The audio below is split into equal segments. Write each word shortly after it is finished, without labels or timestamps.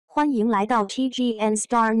欢迎来到 TGN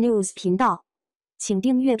Star News 频道，请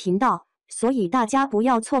订阅频道，所以大家不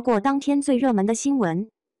要错过当天最热门的新闻。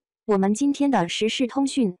我们今天的时事通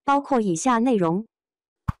讯包括以下内容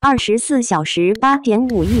：24小时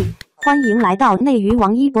8.5亿，欢迎来到内娱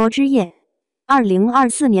王一博之夜。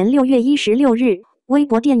2024年6月16日，微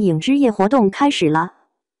博电影之夜活动开始了，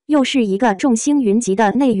又是一个众星云集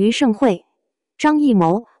的内娱盛会。张艺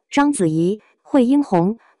谋、章子怡、惠英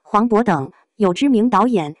红、黄渤等有知名导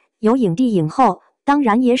演，有影帝影后，当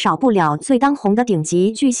然也少不了最当红的顶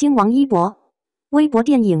级巨星王一博。微博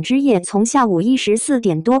电影之夜从下午14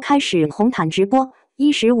点多开始红毯直播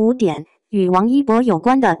，15点，与王一博有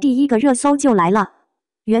关的第一个热搜就来了。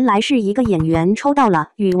原来是一个演员抽到了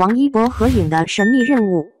与王一博合影的神秘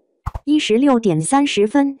任务。16点30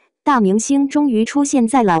分，大明星终于出现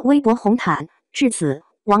在了微博红毯，至此，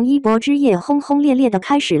王一博之夜轰轰烈烈的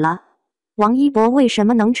开始了。王一博为什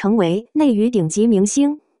么能成为内娱顶级明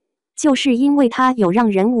星？就是因为他有让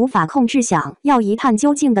人无法控制想要一探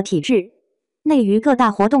究竟的体质。内娱各大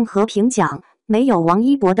活动和评奖，没有王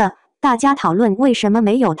一博的，大家讨论为什么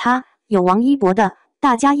没有他；有王一博的，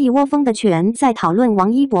大家一窝蜂的全在讨论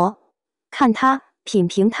王一博，看他、品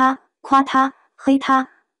评他、夸他、黑他。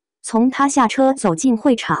从他下车走进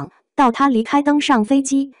会场，到他离开登上飞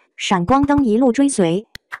机，闪光灯一路追随。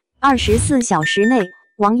24小时内，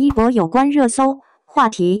王一博有关热搜话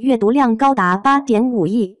题阅读量高达8.5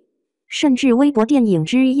亿，甚至微博电影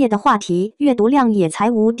之夜的话题阅读量也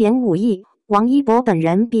才5.5亿。王一博本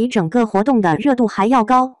人比整个活动的热度还要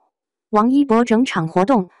高。王一博整场活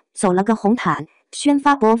动走了个红毯，宣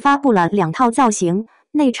发博发布了2套造型，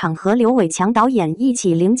内场和刘伟强导演一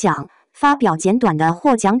起领奖，发表简短的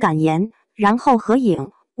获奖感言，然后合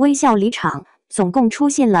影，微笑离场。总共出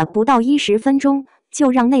现了不到10分钟，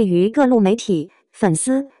就让内娱各路媒体、粉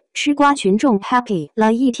丝、吃瓜群众 happy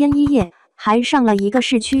了一天一夜，还上了1个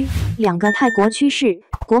市区，2个泰国区市，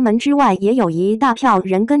国门之外也有一大票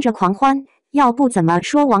人跟着狂欢。要不怎么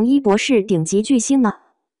说王一博是顶级巨星呢？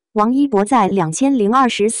王一博在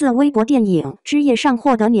2024微博电影之夜上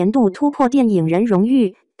获得年度突破电影人荣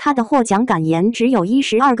誉，他的获奖感言只有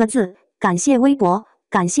12个字：感谢微博，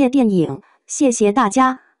感谢电影，谢谢大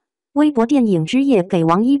家。微博电影之夜给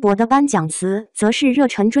王一博的颁奖词则是热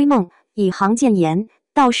忱追梦，以行建言，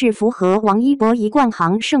倒是符合王一博一贯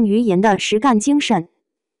行胜于言的实干精神。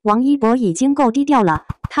王一博已经够低调了，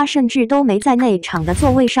他甚至都没在内场的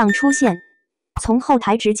座位上出现，从后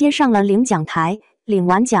台直接上了领奖台，领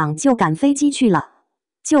完奖就赶飞机去了。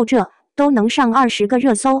就这都能上20个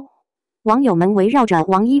热搜。网友们围绕着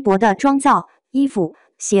王一博的妆造、衣服、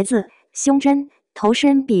鞋子、胸针、头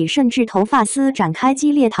身比甚至头发丝展开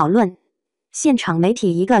激烈讨论。现场媒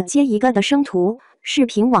体一个接一个的生图、视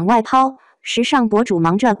频往外抛，时尚博主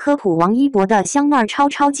忙着科普王一博的香奈儿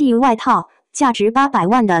超级外套，价值800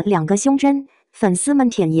万的2个胸针，粉丝们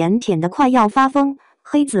舔颜舔得快要发疯。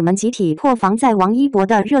黑子们集体破防在王一博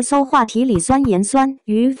的热搜话题里酸言酸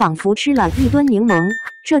语，仿佛吃了1吨柠檬。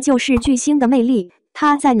这就是巨星的魅力，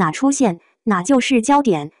他在哪出现，哪就是焦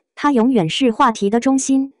点，他永远是话题的中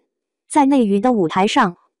心。在内娱的舞台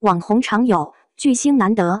上，网红常有，巨星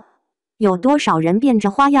难得。有多少人变着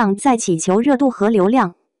花样在祈求热度和流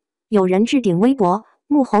量？有人置顶微博，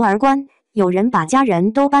沐猴而观；有人把家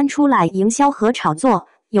人都搬出来营销和炒作；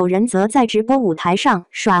有人则在直播舞台上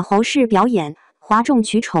耍猴式表演，哗众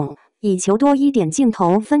取宠，以求多一点镜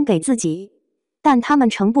头分给自己。但他们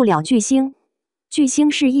成不了巨星。巨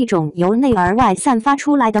星是一种由内而外散发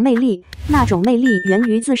出来的魅力，那种魅力源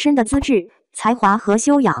于自身的资质、才华和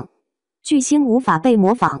修养。巨星无法被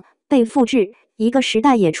模仿、被复制，一个时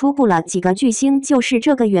代也出不了几个巨星，就是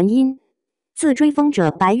这个原因。自追风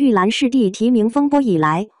者白玉兰视帝提名风波以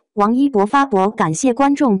来，王一博发博感谢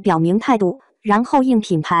观众表明态度，然后应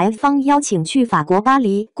品牌方邀请去法国巴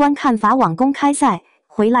黎观看法网公开赛，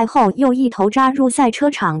回来后又一头扎入赛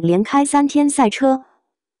车场连开3天赛车。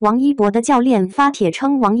王一博的教练发帖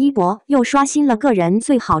称，王一博又刷新了个人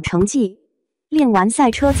最好成绩。练完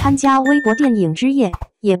赛车参加微博电影之夜，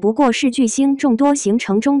也不过是巨星众多行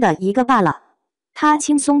程中的一个罢了。他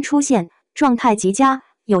轻松出现，状态极佳，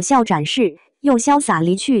有效展示，又潇洒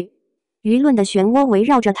离去。舆论的漩涡围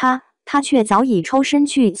绕着他，他却早已抽身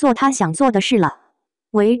去做他想做的事了。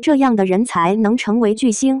唯这样的人才能成为巨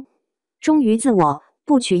星，忠于自我，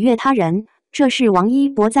不取悦他人。这是王一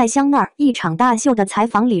博在香奈儿一场大秀的采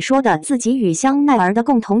访里说的自己与香奈儿的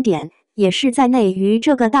共同点，也是在内娱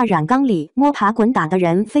这个大染缸里摸爬滚打的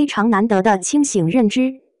人非常难得的清醒认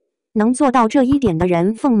知。能做到这一点的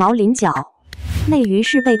人凤毛麟角。内娱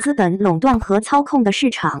是被资本垄断和操控的市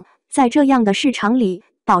场，在这样的市场里，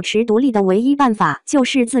保持独立的唯一办法就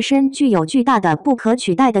是自身具有巨大的不可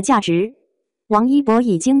取代的价值。王一博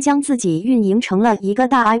已经将自己运营成了一个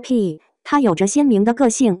大 IP， 他有着鲜明的个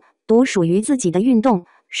性，独属于自己的运动、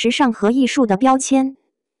时尚和艺术的标签。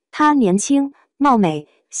他年轻、貌美，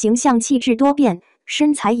形象气质多变，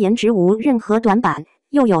身材颜值无任何短板，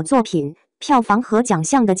又有作品、票房和奖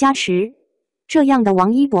项的加持。这样的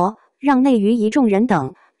王一博，让内娱一众人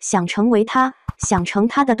等想成为他，想成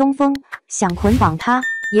他的东风，想捆绑他，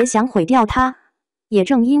也想毁掉他。也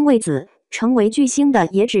正因为此，成为巨星的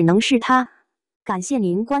也只能是他。感谢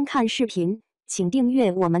您观看视频，请订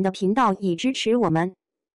阅我们的频道以支持我们。